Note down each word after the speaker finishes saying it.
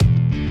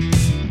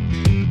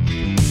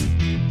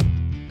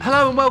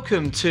Hello and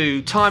welcome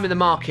to Time in the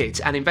Market,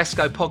 an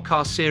Invesco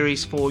podcast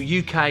series for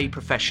UK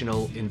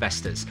professional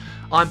investors.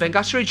 I'm Ben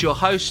Gutteridge, your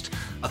host,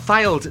 a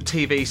failed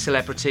TV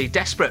celebrity,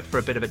 desperate for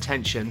a bit of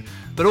attention,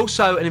 but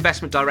also an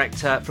investment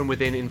director from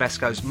within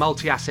Invesco's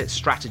multi-asset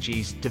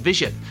strategies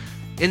division.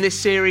 In this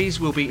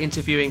series, we'll be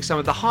interviewing some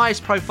of the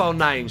highest profile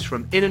names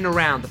from in and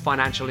around the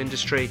financial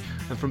industry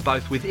and from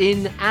both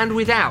within and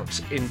without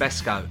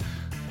Invesco.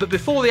 But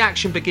before the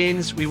action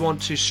begins, we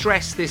want to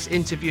stress this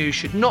interview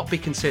should not be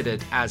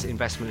considered as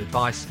investment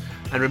advice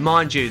and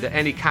remind you that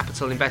any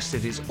capital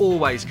invested is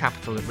always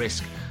capital at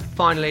risk.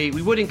 Finally,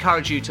 we would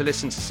encourage you to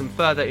listen to some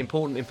further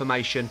important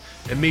information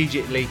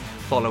immediately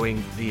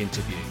following the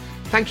interview.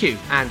 Thank you,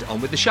 and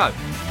on with the show.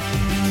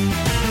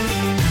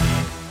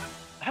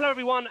 Hello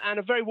everyone, and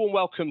a very warm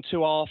welcome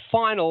to our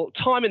final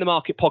Time in the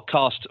Market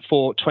podcast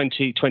for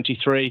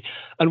 2023.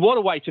 And what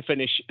a way to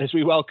finish as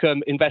we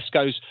welcome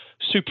Invesco's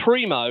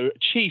Supremo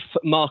Chief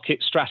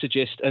Market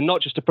Strategist, and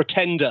not just a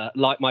pretender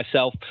like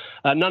myself,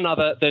 none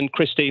other than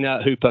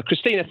Kristina Hooper.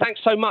 Kristina,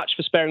 thanks so much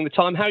for sparing the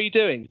time. How are you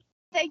doing?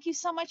 Thank you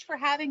so much for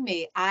having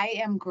me. I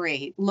am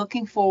great.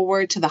 Looking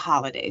forward to the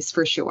holidays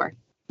for sure.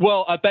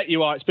 Well, I bet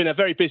you are. It's been a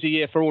very busy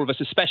year for all of us,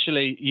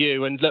 especially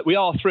you. And look, we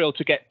are thrilled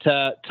to get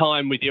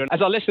time with you. And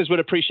as our listeners would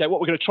appreciate,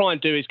 what we're going to try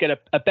and do is get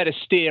a better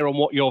steer on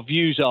what your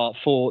views are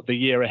for the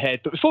year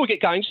ahead. But before we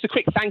get going, just a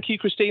quick thank you,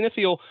 Kristina,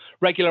 for your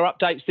regular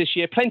updates this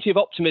year. Plenty of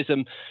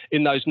optimism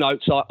in those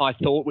notes, I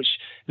thought, which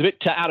is a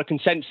bit out of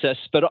consensus,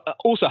 but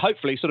also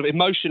hopefully sort of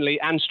emotionally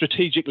and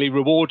strategically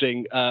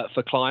rewarding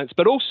for clients.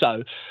 But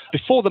also,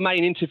 before the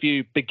main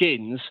interview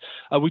begins,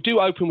 we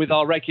do open with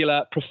our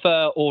regular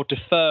prefer or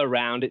defer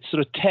round. It's sort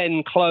of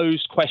 10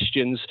 closed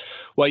questions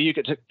where you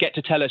get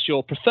to tell us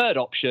your preferred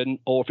option,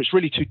 or if it's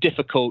really too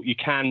difficult, you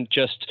can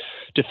just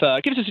defer.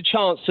 It gives us a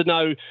chance to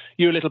know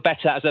you a little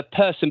better as a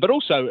person, but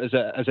also as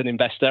an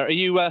investor. Are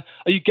you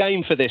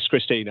game for this,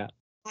 Kristina?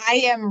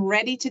 I am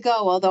ready to go,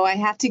 although I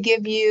have to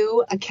give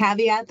you a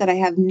caveat that I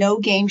have no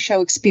game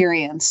show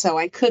experience, so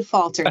I could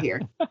falter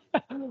here.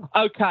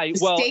 Okay,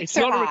 well, stakes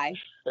are high.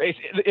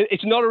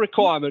 It's not a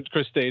requirement,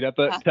 Kristina,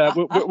 but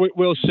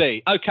we'll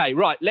see. Okay,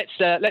 right.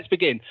 Let's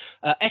begin.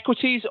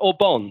 Equities or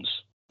bonds?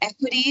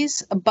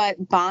 Equities,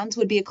 but bonds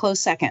would be a close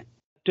second.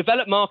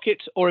 Developed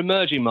markets or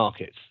emerging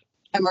markets?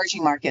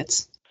 Emerging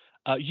markets.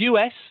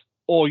 US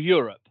or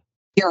Europe?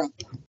 Europe.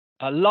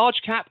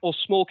 Large cap or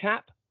small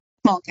cap?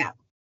 Small cap.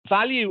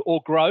 Value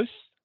or growth?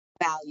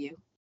 Value.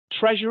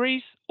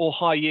 Treasuries or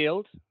high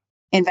yield?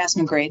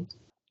 Investment grade.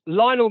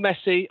 Lionel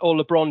Messi or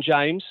LeBron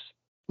James?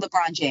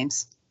 LeBron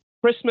James.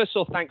 Christmas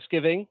or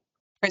Thanksgiving?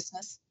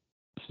 Christmas.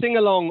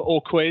 Sing-along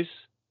or quiz?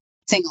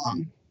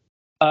 Sing-along.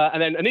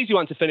 And then an easy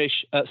one to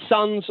finish,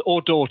 sons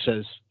or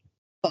daughters?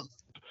 Both.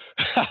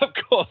 Of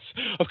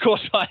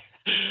course.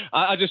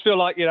 I just feel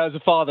like, as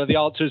a father, the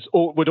answers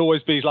would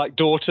always be like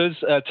daughters,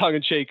 tongue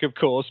in cheek, of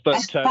course, but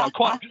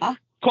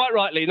quite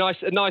rightly,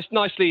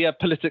 nicely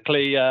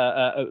politically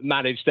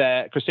managed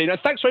there, Kristina.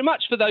 Thanks very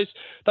much for those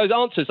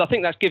answers. I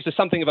think that gives us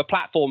something of a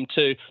platform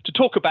to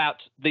talk about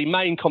the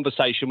main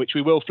conversation, which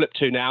we will flip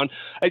to now. And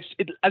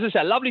as I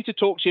said, lovely to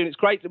talk to you, and it's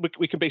great that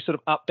we can be sort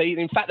of upbeat.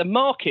 In fact, the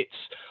markets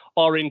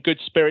are in good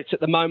spirits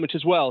at the moment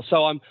as well.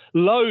 So I'm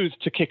loath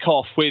to kick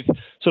off with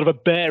sort of a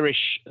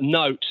bearish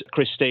note,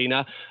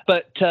 Kristina.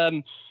 But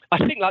I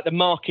think like the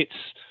markets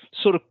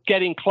sort of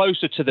getting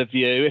closer to the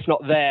view, if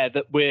not there,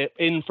 that we're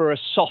in for a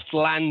soft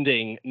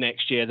landing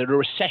next year, that a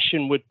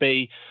recession would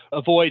be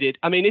avoided.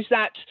 I mean, is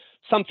that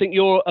something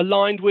you're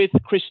aligned with,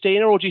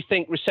 Kristina, or do you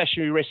think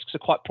recessionary risks are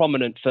quite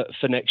prominent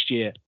for next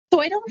year? So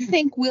I don't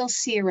think we'll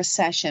see a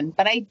recession,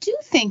 but I do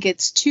think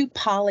it's too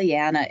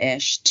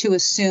Pollyanna-ish to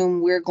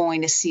assume we're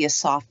going to see a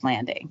soft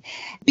landing.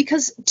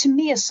 Because to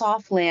me, a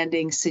soft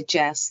landing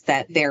suggests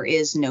that there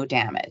is no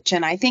damage.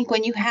 And I think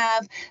when you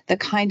have the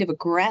kind of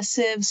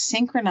aggressive,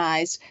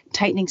 synchronized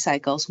tightening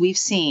cycles we've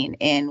seen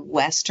in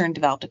Western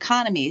developed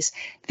economies,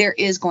 there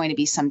is going to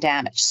be some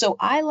damage. So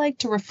I like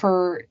to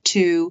refer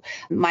to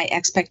my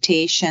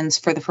expectations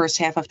for the first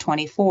half of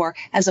 24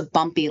 as a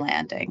bumpy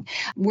landing.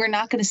 We're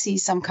not going to see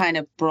some kind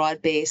of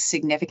broad-based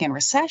significant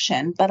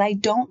recession, but I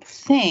don't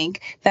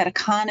think that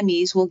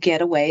economies will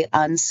get away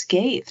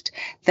unscathed,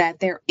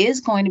 that there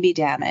is going to be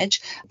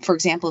damage. For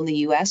example, in the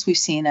U.S., we've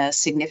seen a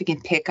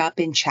significant pickup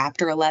in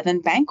Chapter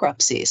 11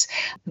 bankruptcies.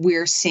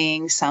 We're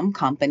seeing some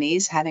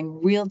companies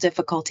having real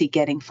difficulty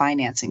getting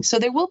financing. So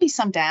there will be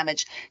some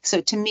damage.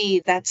 So to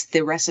me, that's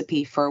the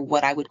recipe for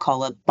what I would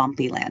call a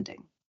bumpy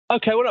landing.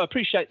 Okay, well, I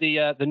appreciate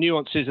the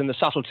nuances and the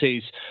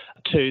subtleties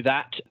to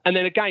that. And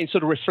then again,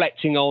 sort of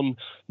reflecting on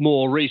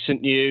more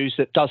recent news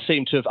that does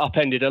seem to have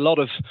upended a lot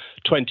of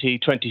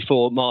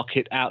 2024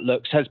 market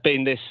outlooks has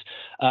been this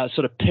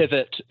sort of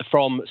pivot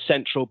from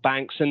central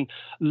banks and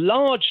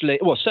largely,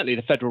 well, certainly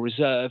the Federal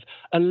Reserve,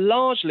 and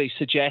largely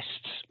suggests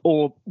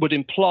or would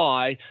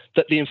imply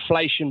that the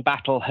inflation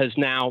battle has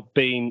now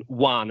been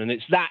won. And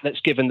it's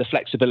that's given the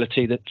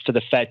flexibility for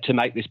the Fed to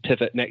make this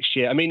pivot next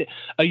year. I mean,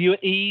 are you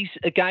at ease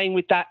again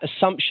with that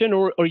assumption,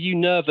 or are you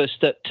nervous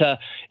that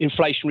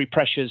inflationary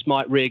pressures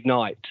might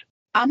reignite?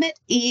 I'm at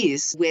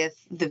ease with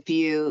the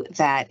view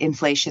that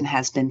inflation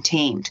has been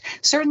tamed.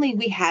 Certainly,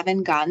 we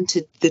haven't gotten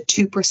to the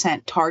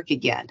 2%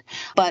 target yet,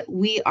 but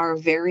we are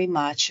very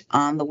much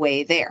on the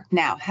way there.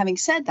 Now, having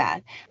said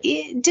that,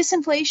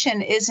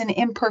 disinflation is an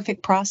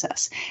imperfect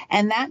process,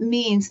 and that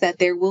means that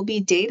there will be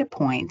data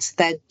points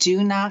that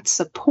do not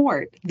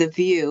support the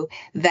view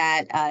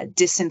that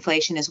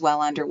disinflation is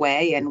well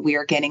underway and we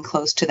are getting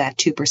close to that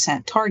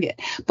 2% target.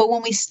 But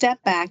when we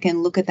step back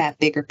and look at that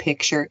bigger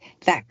picture,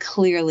 that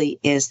clearly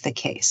is the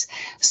case.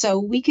 So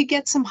we could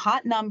get some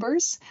hot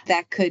numbers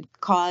that could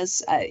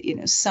cause,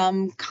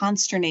 some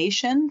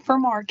consternation for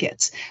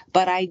markets.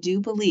 But I do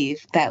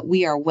believe that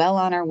we are well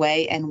on our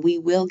way and we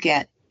will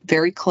get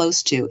very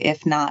close to,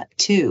 if not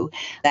to,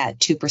 that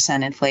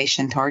 2%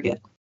 inflation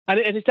target. And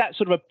is that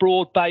sort of a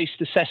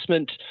broad-based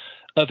assessment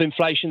of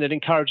inflation that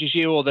encourages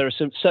you, or there are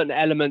some certain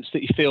elements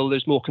that you feel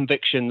there's more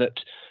conviction that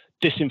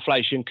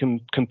disinflation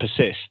can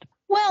persist?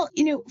 Well,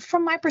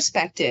 from my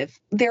perspective,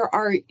 there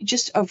are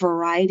just a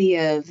variety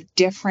of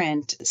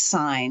different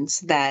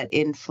signs that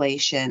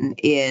inflation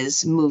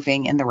is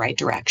moving in the right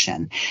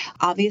direction.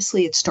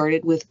 Obviously, it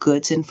started with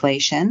goods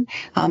inflation.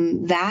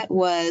 That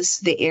was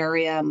the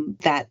area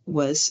that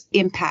was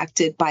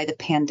impacted by the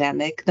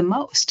pandemic the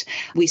most.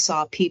 We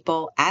saw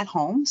people at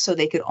home, so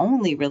they could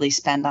only really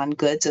spend on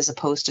goods as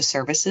opposed to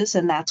services,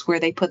 and that's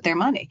where they put their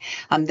money.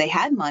 They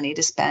had money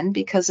to spend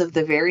because of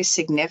the very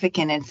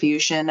significant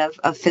infusion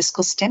of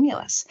fiscal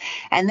stimulus.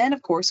 And then,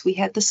 of course, we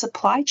had the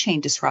supply chain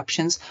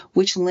disruptions,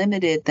 which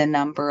limited the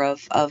number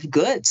of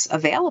goods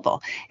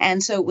available.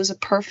 And so it was a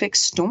perfect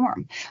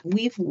storm.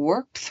 We've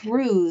worked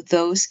through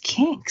those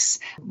kinks.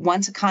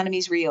 Once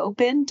economies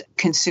reopened,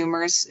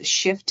 consumers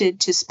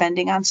shifted to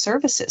spending on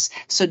services.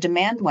 So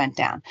demand went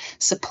down.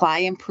 Supply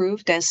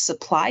improved as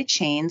supply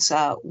chains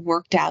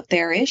worked out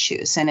their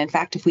issues. And in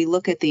fact, if we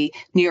look at the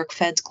New York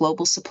Fed's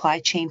Global Supply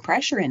Chain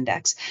Pressure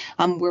Index,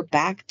 we're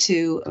back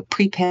to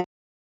pre-pandemic.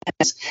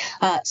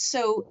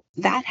 So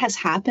that has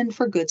happened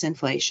for goods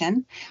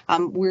inflation.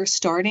 We're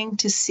starting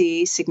to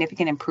see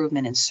significant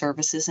improvement in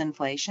services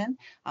inflation.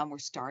 We're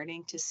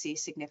starting to see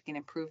significant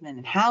improvement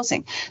in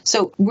housing.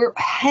 So we're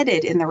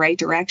headed in the right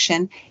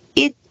direction.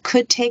 It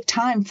could take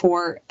time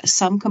for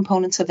some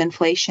components of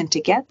inflation to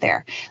get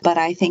there, but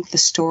I think the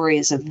story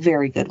is a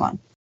very good one.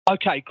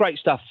 Okay, great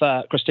stuff,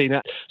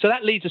 Kristina. So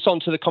that leads us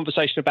on to the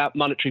conversation about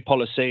monetary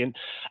policy.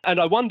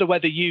 And I wonder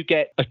whether you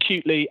get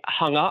acutely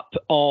hung up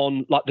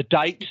on the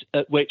date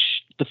at which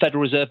the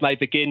Federal Reserve may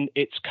begin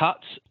its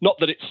cuts. Not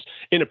that it's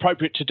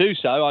inappropriate to do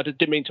so. I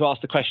didn't mean to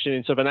ask the question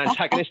in sort of an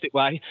antagonistic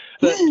way.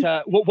 But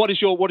what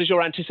is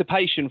your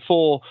anticipation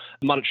for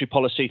monetary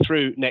policy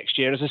through next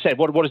year? And as I said,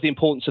 what is the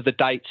importance of the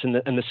dates and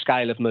the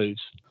scale of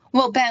moves?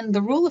 Well, Ben,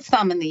 the rule of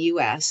thumb in the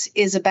U.S.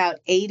 is about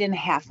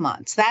 8.5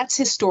 months. That's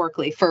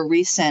historically for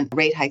recent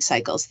rate hike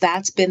cycles.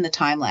 That's been the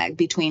time lag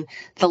between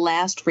the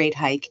last rate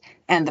hike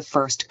and the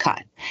first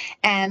cut.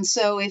 And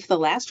so if the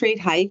last rate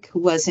hike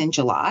was in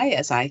July,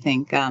 as I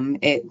think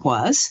it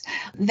was,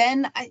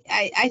 then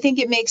I think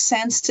it makes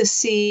sense to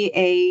see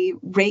a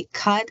rate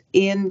cut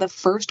in the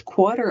first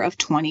quarter of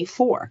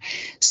 24.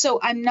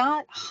 So I'm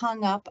not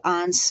hung up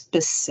on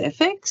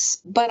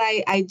specifics, but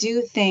I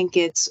do think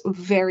it's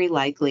very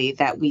likely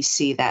that we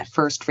see that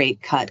first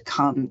rate cut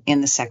come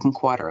in the second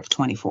quarter of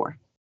 24.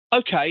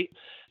 Okay.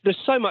 There's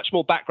so much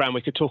more background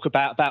we could talk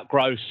about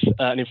growth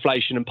and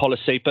inflation and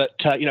policy, but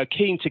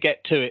keen to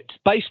get to it.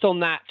 Based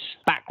on that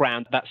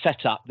background, that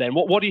setup, then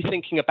what are you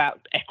thinking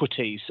about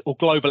equities or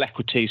global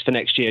equities for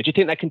next year? Do you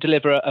think they can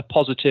deliver a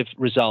positive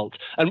result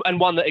and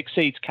one that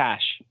exceeds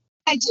cash?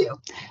 I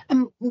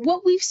do.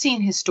 What we've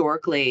seen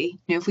historically,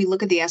 if we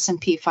look at the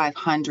S&P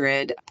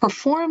 500,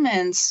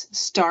 performance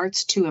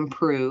starts to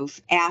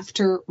improve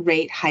after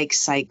rate hike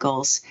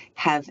cycles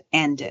have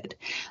ended.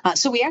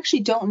 So we actually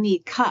don't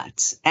need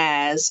cuts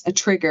as a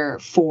trigger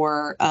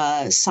for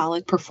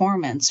solid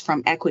performance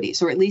from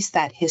equities, or at least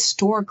that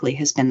historically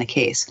has been the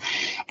case.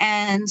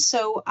 And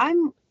so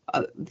I'm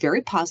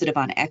very positive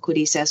on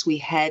equities as we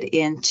head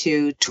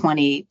into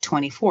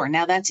 2024.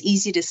 Now, that's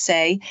easy to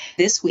say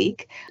this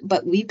week,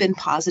 but we've been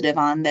positive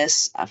on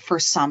this for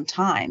some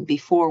time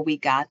before we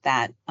got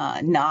that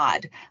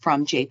nod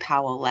from Jay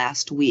Powell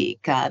last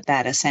week,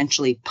 that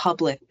essentially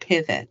public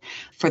pivot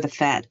for the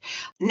Fed.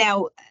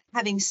 Now,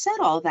 having said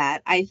all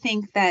that, I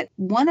think that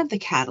one of the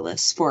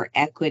catalysts for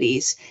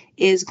equities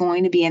is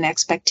going to be an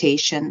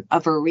expectation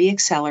of a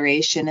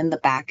reacceleration in the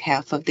back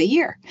half of the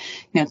year.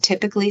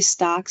 Typically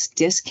stocks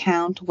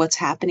discount what's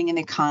happening in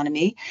the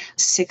economy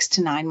 6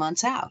 to 9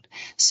 months out.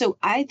 So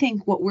I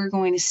think what we're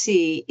going to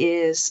see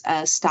is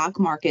a stock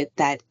market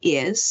that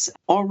is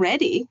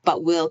already,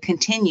 but will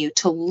continue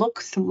to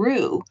look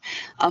through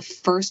a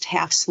first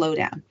half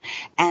slowdown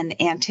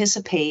and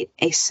anticipate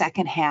a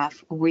second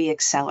half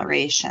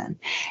reacceleration.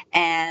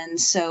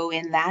 And so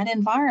in that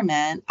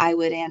environment, I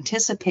would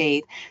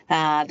anticipate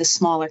the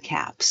smaller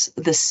caps,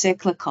 the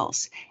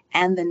cyclicals,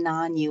 and the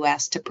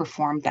non-US to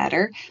perform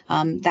better.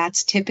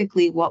 That's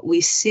typically what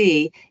we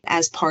see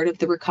as part of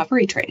the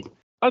recovery trade.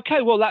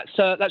 Okay, well,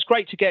 that's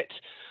great to get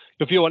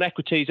your view on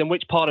equities and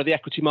which part of the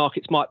equity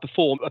markets might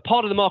perform. A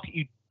part of the market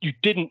you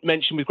didn't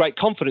mention with great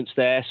confidence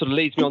there sort of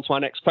leads me on to my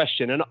next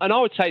question. And I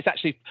would say it's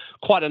actually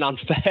quite an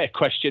unfair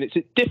question. It's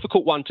a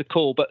difficult one to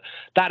call, but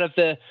that of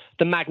the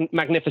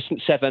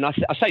Magnificent Seven. I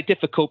say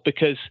difficult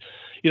because,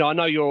 I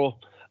know you're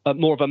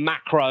more of a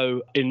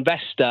macro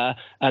investor,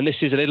 and this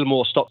is a little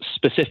more stock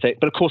specific.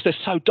 But of course, they're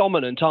so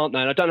dominant, aren't they?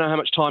 And I don't know how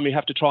much time you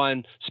have to try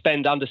and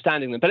spend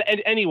understanding them. But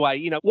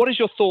anyway, what is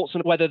your thoughts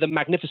on whether the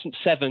Magnificent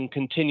Seven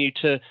continue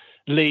to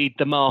lead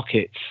the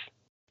markets?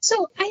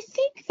 So I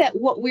think that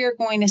what we're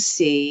going to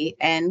see,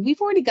 and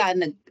we've already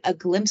gotten a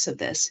glimpse of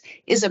this,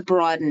 is a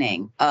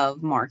broadening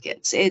of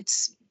markets.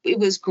 It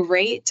was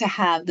great to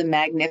have the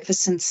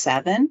Magnificent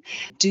Seven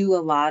do a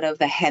lot of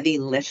the heavy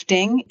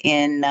lifting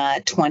in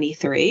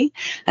 23,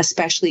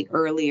 especially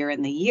earlier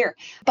in the year.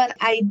 But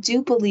I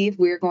do believe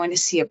we're going to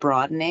see a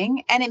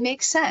broadening, and it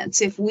makes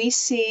sense. If we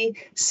see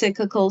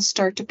cyclicals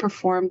start to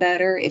perform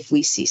better, if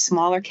we see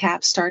smaller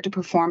caps start to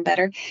perform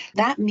better,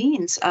 that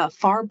means a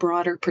far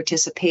broader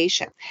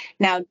participation.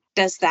 Now,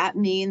 does that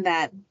mean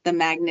that the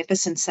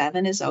Magnificent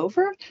Seven is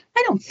over?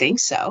 I don't think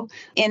so.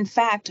 In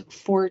fact,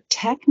 for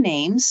tech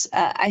names,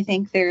 I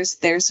think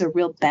there's a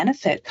real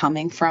benefit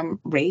coming from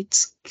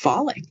rates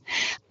falling.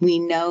 We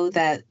know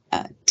that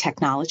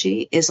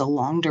technology is a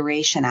long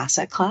duration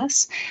asset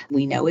class.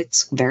 We know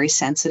it's very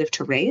sensitive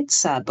to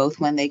rates, both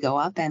when they go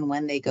up and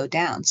when they go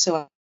down.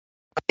 So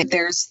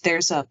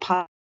there's a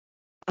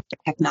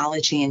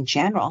technology in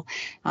general.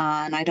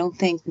 And I don't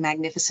think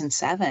Magnificent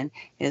Seven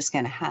is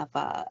going to have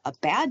a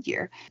bad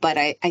year. But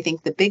I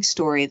think the big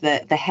story,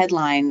 the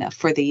headline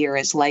for the year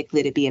is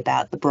likely to be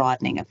about the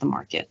broadening of the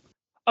market.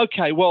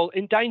 Okay, well,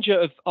 in danger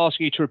of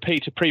asking you to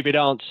repeat a previous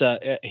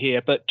answer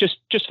here, but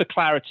just for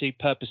clarity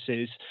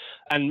purposes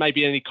and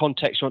maybe any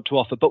context you want to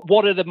offer, but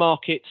what are the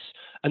markets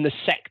and the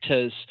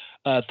sectors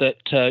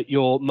that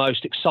you're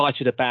most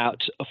excited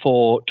about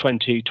for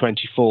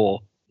 2024?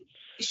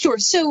 Sure.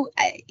 So,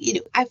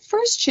 I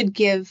first should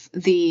give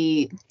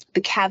the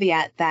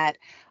caveat that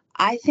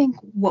I think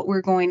what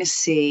we're going to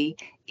see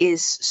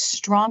is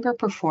stronger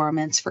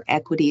performance for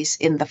equities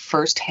in the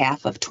first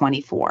half of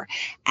 24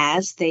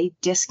 as they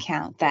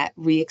discount that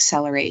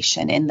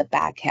reacceleration in the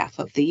back half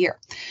of the year.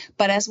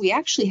 But as we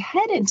actually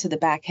head into the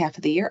back half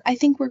of the year, I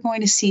think we're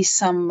going to see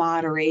some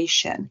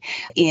moderation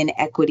in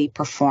equity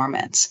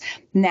performance.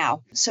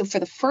 Now, so for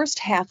the first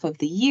half of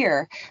the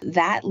year,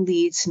 that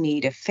leads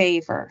me to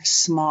favor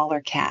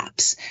smaller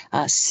caps,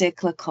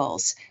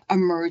 cyclicals,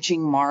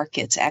 emerging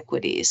markets,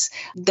 equities.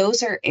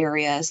 Those are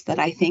areas that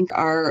I think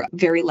are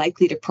very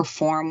likely to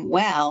perform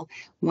well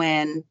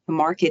when the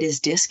market is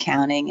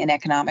discounting an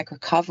economic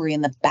recovery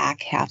in the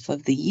back half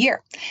of the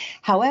year.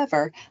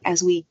 However,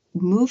 as we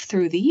move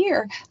through the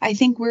year, I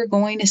think we're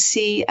going to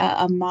see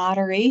a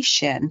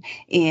moderation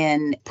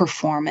in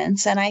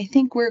performance. And I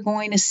think we're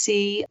going to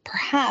see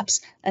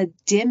perhaps a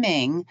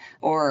dimming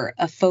or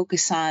a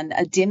focus on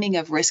a dimming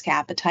of risk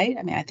appetite.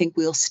 I mean, I think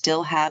we'll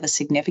still have a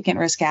significant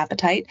risk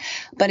appetite,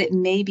 but it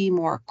may be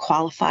more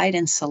qualified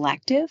and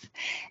selective.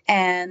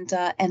 And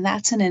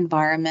that's an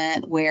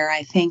environment where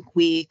I think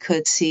we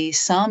could see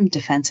some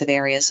defensive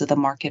areas of the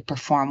market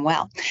perform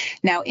well.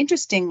 Now,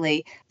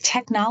 interestingly,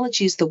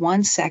 technology is the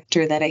one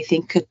sector that I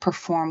think could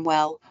perform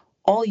well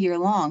all year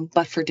long,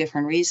 but for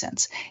different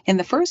reasons. In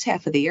the first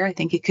half of the year, I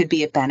think it could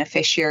be a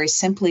beneficiary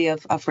simply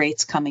of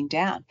rates coming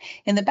down.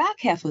 In the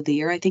back half of the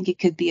year, I think it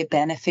could be a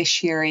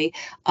beneficiary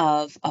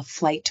of a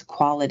flight to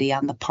quality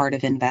on the part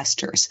of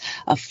investors,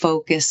 a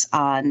focus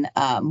on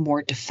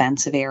more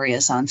defensive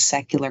areas, on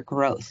secular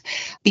growth.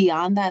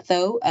 Beyond that,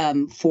 though,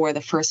 for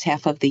the first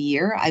half of the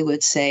year, I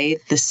would say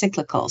the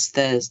cyclicals,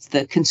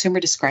 the consumer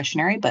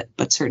discretionary,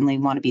 but certainly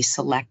want to be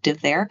selective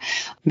there.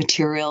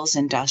 Materials,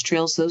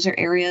 industrials, those are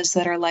areas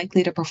that are likely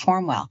to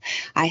perform well.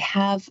 I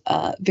have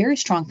a very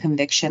strong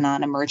conviction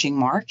on emerging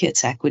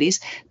markets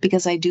equities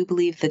because I do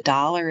believe the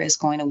dollar is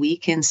going to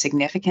weaken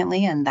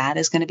significantly, and that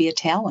is going to be a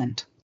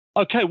tailwind.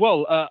 Okay,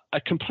 well,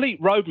 a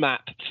complete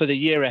roadmap for the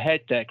year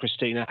ahead there,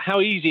 Kristina. How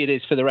easy it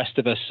is for the rest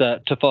of us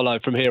to follow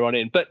from here on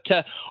in. But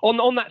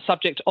on that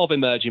subject of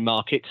emerging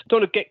markets, don't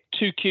want to get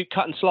too cute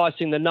cut and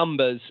slicing the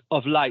numbers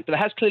of late, but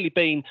there has clearly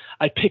been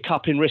a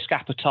pickup in risk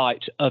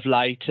appetite of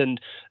late, and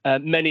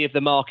many of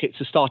the markets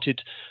have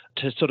started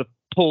to sort of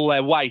pull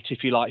their weight,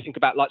 if you like. Think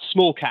about like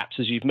small caps,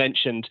 as you've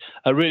mentioned,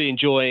 are really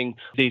enjoying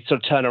the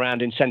sort of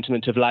turnaround in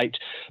sentiment of late.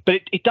 But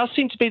it does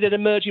seem to be that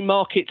emerging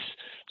markets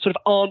sort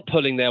of aren't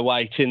pulling their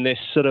weight in this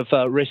sort of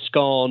risk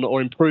on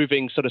or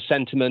improving sort of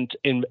sentiment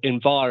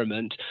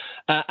environment.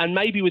 And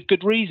maybe with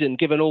good reason,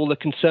 given all the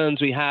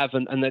concerns we have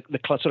and the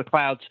sort of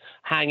clouds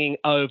hanging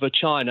over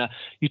China.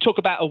 You talk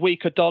about a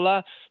weaker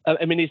dollar.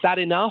 I mean, is that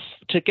enough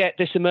to get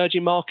this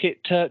emerging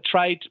market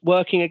trade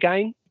working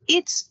again?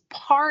 It's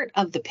part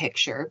of the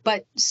picture,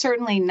 but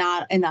certainly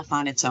not enough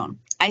on its own.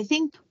 I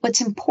think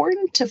what's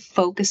important to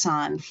focus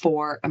on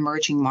for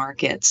emerging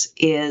markets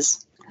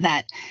is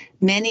that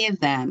many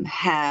of them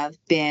have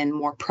been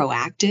more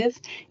proactive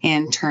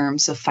in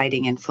terms of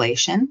fighting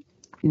inflation.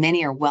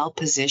 Many are well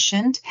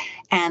positioned,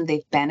 and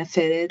they've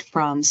benefited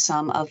from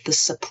some of the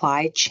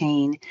supply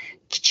chain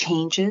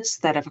changes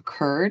that have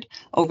occurred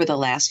over the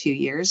last few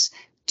years,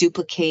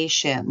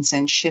 duplications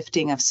and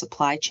shifting of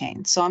supply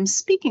chains. So I'm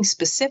speaking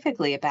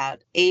specifically about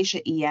Asia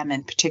EM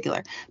in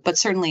particular, but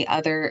certainly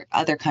other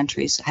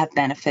countries have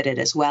benefited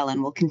as well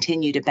and will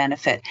continue to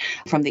benefit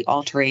from the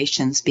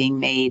alterations being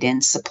made in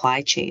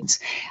supply chains.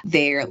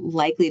 They're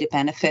likely to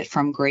benefit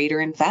from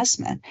greater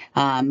investment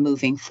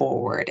moving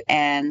forward.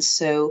 And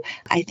so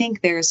I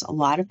think there's a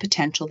lot of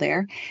potential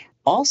there.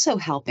 Also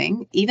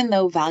helping, even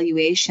though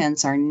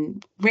valuations are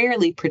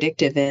rarely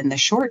predictive in the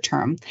short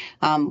term,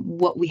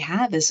 what we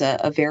have is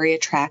a very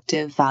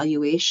attractive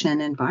valuation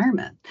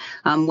environment.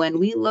 When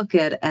we look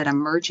at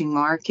emerging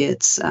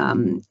markets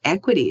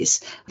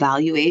equities,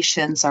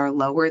 valuations are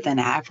lower than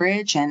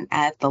average and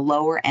at the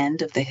lower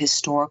end of the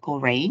historical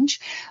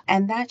range.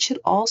 And that should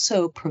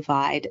also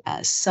provide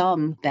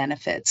some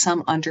benefit,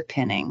 some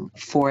underpinning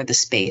for the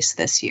space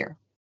this year.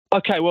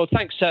 Okay, well,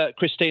 thanks,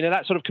 Kristina.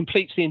 That sort of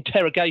completes the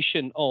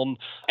interrogation on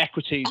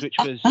equities, which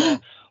was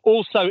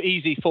also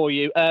easy for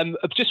you.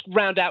 Just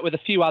round out with a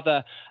few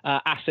other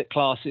asset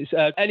classes.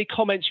 Any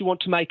comments you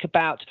want to make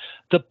about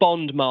the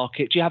bond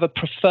market? Do you have a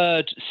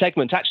preferred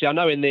segment? Actually, I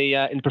know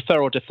in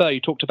Prefer or Defer,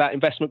 you talked about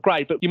investment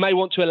grade, but you may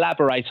want to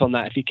elaborate on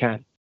that if you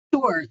can.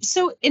 Sure.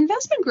 So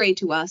investment grade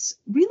to us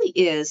really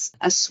is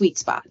a sweet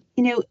spot.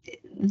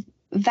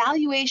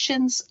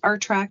 Valuations are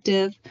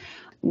attractive.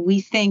 We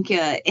think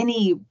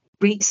any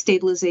rate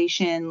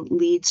stabilization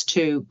leads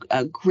to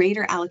a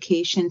greater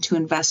allocation to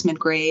investment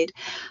grade.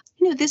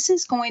 This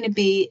is going to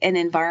be an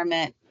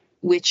environment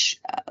which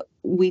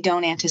we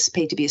don't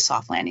anticipate to be a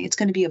soft landing. It's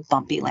going to be a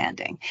bumpy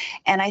landing.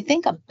 And I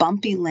think a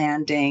bumpy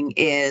landing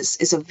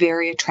is a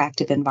very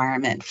attractive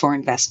environment for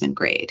investment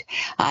grade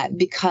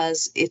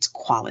because it's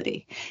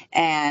quality.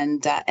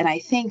 And I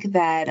think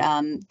that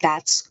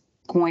that's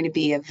going to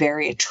be a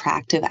very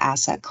attractive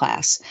asset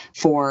class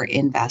for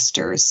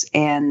investors,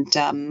 and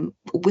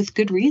with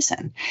good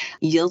reason.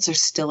 Yields are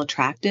still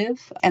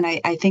attractive, and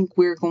I think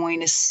we're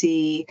going to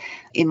see,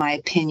 in my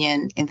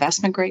opinion,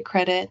 investment grade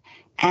credit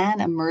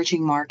and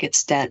emerging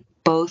markets debt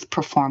both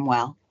perform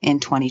well in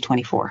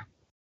 2024.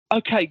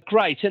 Okay,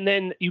 great. And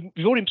then you've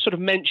already sort of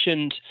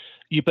mentioned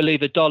you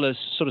believe the dollar's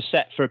sort of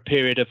set for a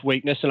period of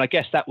weakness, and I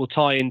guess that will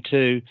tie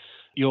into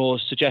your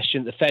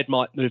suggestion that the Fed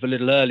might move a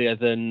little earlier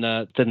than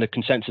the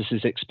consensus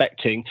is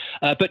expecting.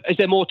 But is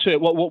there more to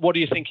it? What are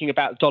you thinking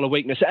about dollar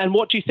weakness? And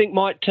what do you think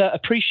might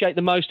appreciate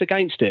the most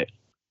against it?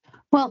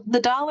 Well, the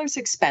dollar's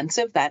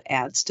expensive. That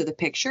adds to the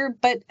picture.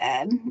 But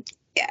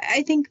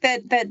I think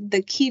that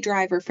the key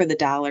driver for the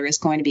dollar is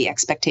going to be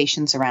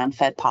expectations around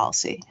Fed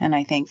policy. And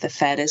I think the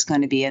Fed is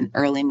going to be an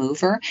early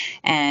mover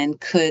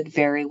and could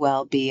very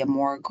well be a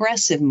more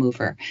aggressive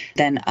mover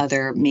than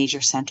other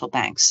major central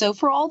banks. So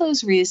for all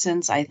those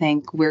reasons, I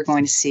think we're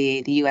going to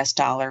see the U.S.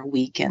 dollar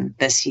weaken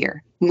this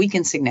year,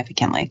 weaken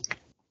significantly.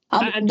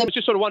 And I was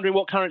just sort of wondering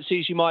what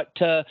currencies you might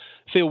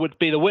feel would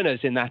be the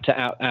winners in that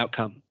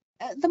outcome.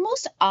 The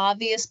most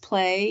obvious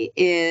play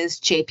is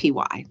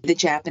JPY. The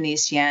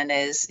Japanese yen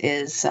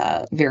is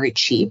very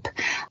cheap.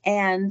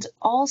 And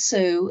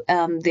also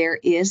there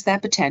is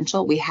that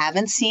potential. We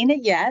haven't seen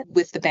it yet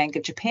with the Bank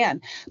of Japan,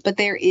 but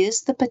there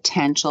is the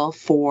potential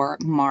for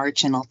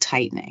marginal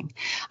tightening.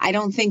 I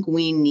don't think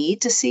we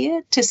need to see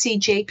it to see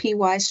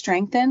JPY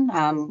strengthen.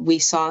 We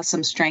saw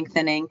some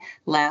strengthening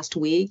last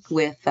week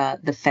with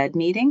the Fed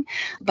meeting,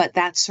 but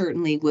that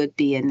certainly would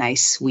be a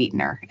nice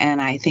sweetener.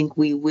 And I think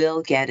we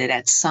will get it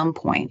at some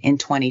point in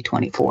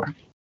 2024.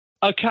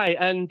 Okay,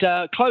 and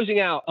closing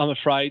out, I'm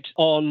afraid,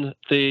 on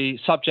the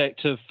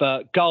subject of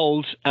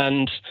gold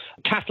and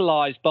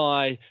catalysed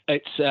by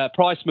its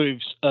price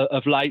moves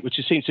of late, which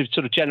seems to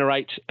sort of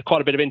generate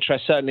quite a bit of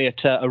interest, certainly at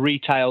a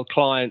retail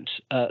client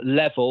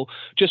level.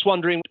 Just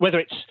wondering whether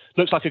it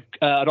looks like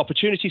an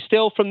opportunity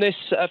still from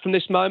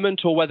this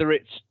moment, or whether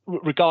it's,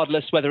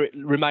 regardless, whether it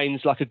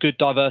remains like a good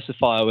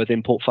diversifier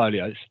within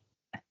portfolios.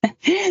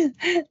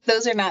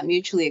 Those are not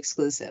mutually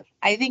exclusive.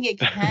 I think it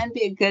can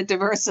be a good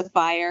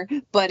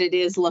diversifier, but it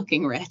is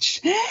looking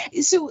rich.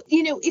 So,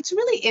 it's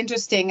really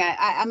interesting.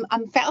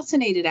 I'm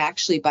fascinated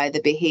actually by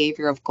the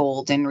behavior of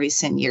gold in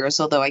recent years,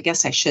 although I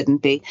guess I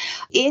shouldn't be.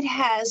 It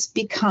has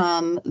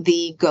become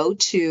the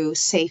go-to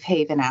safe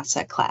haven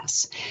asset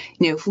class.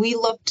 If we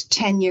looked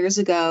 10 years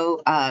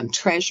ago,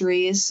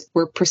 treasuries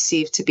were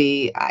perceived to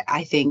be,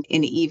 I think,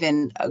 an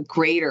even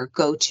greater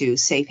go-to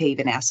safe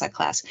haven asset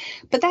class.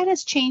 But that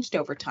has changed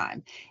over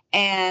time.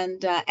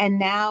 And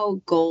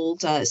now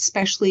gold,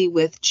 especially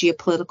with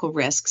geopolitical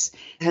risks,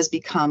 has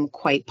become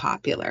quite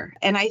popular.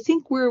 And I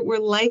think we're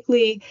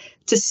likely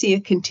to see a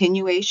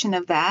continuation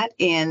of that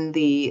in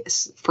the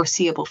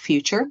foreseeable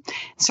future.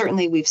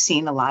 Certainly, we've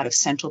seen a lot of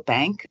central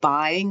bank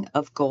buying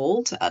of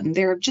gold.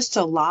 There are just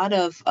a lot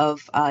of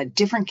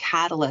different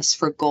catalysts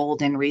for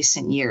gold in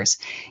recent years,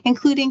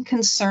 including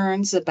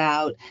concerns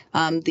about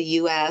the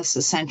U.S.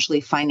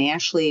 essentially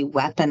financially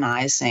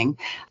weaponizing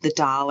the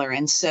dollar.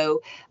 And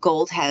so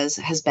gold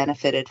has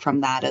benefited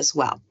from that as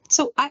well.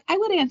 So I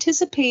would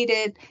anticipate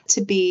it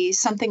to be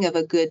something of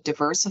a good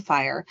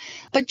diversifier,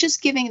 but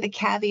just giving the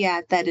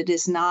caveat that it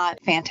is not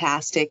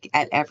fantastic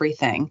at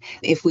everything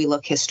if we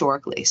look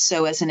historically.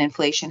 So as an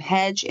inflation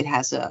hedge, it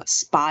has a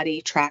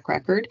spotty track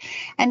record.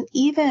 And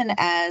even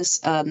as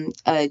a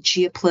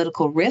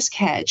geopolitical risk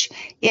hedge,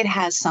 it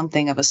has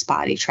something of a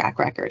spotty track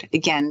record.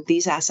 Again,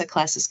 these asset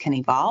classes can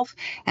evolve,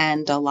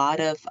 and a lot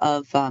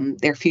of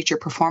their future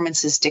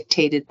performance is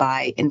dictated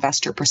by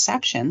investor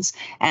perceptions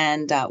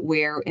and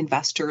where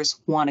investors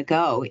want to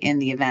go in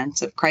the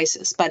event of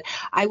crisis. But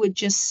I would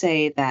just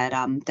say that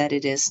that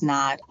it is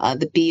not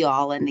the be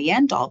all and the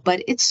end all,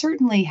 but it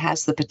certainly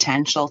has the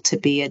potential to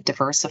be a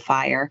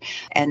diversifier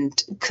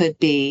and could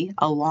be,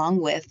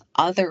 along with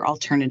other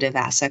alternative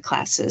asset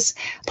classes,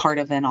 part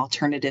of an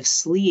alternative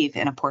sleeve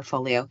in a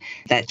portfolio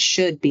that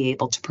should be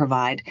able to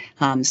provide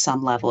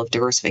some level of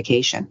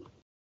diversification.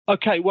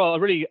 Okay, well, a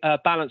really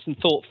balanced and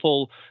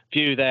thoughtful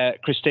view there,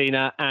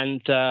 Kristina,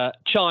 and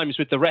chimes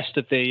with the rest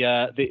of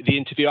the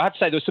interview. I have to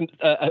say there was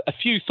a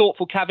few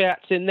thoughtful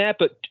caveats in there,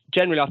 but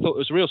generally I thought there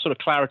was a real sort of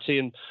clarity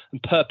and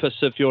purpose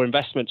of your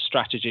investment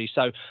strategy.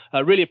 So I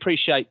really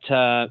appreciate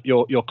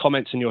your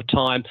comments and your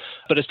time.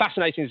 But as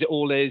fascinating as it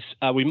all is,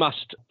 we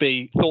must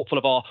be thoughtful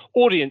of our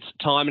audience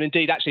time. And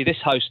indeed, actually, this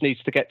host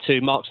needs to get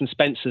to Marks and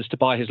Spencer's to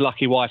buy his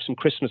lucky wife some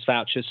Christmas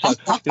vouchers. So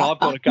I've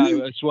got to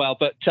go as well.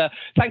 But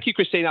thank you,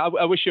 Kristina.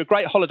 I wish you a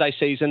great holiday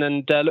season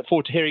and look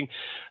forward to hearing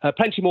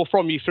plenty more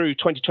from you through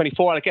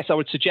 2024. And I guess I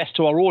would suggest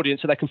to our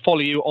audience that they can follow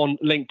you on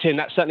LinkedIn.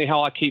 That's certainly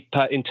how I keep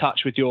in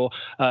touch with your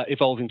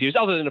evolving views.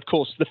 Other than, of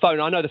course, the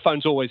phone. I know the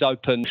phone's always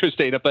open,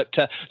 Kristina, but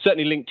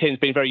certainly LinkedIn's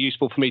been very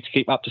useful for me to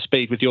keep up to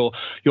speed with your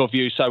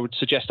views. So I would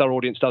suggest our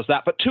audience does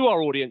that. But to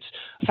our audience,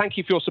 thank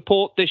you for your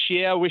support this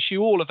year. I wish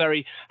you all a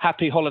very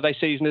happy holiday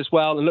season as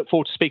well, and look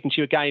forward to speaking to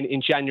you again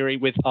in January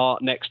with our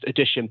next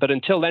edition. But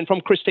until then,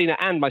 from Kristina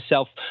and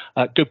myself,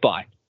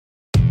 goodbye.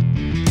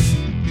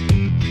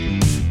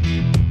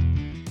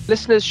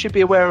 Listeners should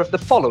be aware of the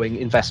following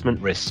investment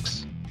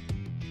risks.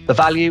 The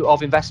value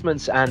of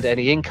investments and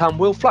any income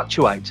will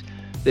fluctuate.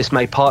 This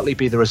may partly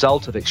be the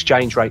result of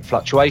exchange rate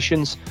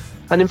fluctuations,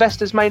 and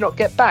investors may not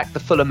get back the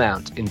full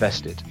amount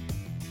invested.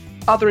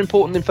 Other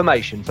important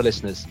information for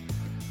listeners.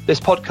 This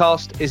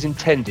podcast is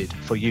intended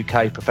for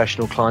UK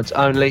professional clients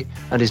only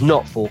and is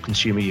not for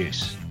consumer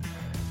use.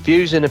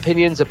 Views and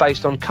opinions are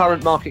based on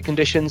current market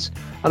conditions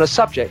and are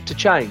subject to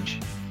change.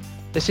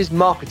 This is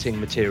marketing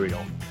material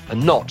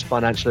and not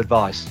financial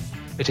advice.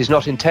 It is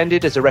not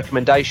intended as a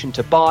recommendation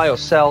to buy or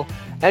sell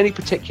any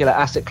particular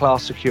asset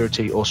class,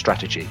 security or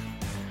strategy.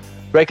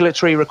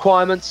 Regulatory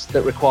requirements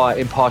that require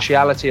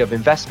impartiality of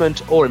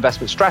investment or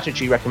investment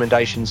strategy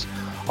recommendations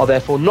are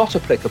therefore not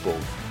applicable,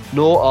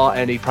 nor are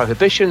any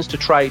prohibitions to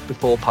trade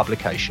before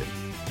publication.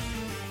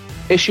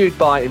 Issued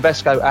by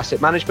Invesco Asset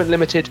Management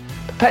Limited,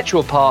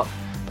 Perpetual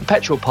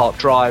Park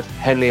Drive,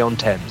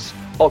 Henley-on-Thames,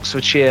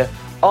 Oxfordshire,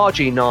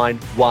 RG9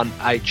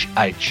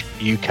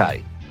 1HH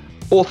UK.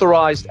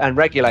 Authorised and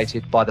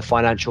regulated by the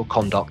Financial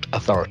Conduct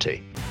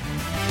Authority.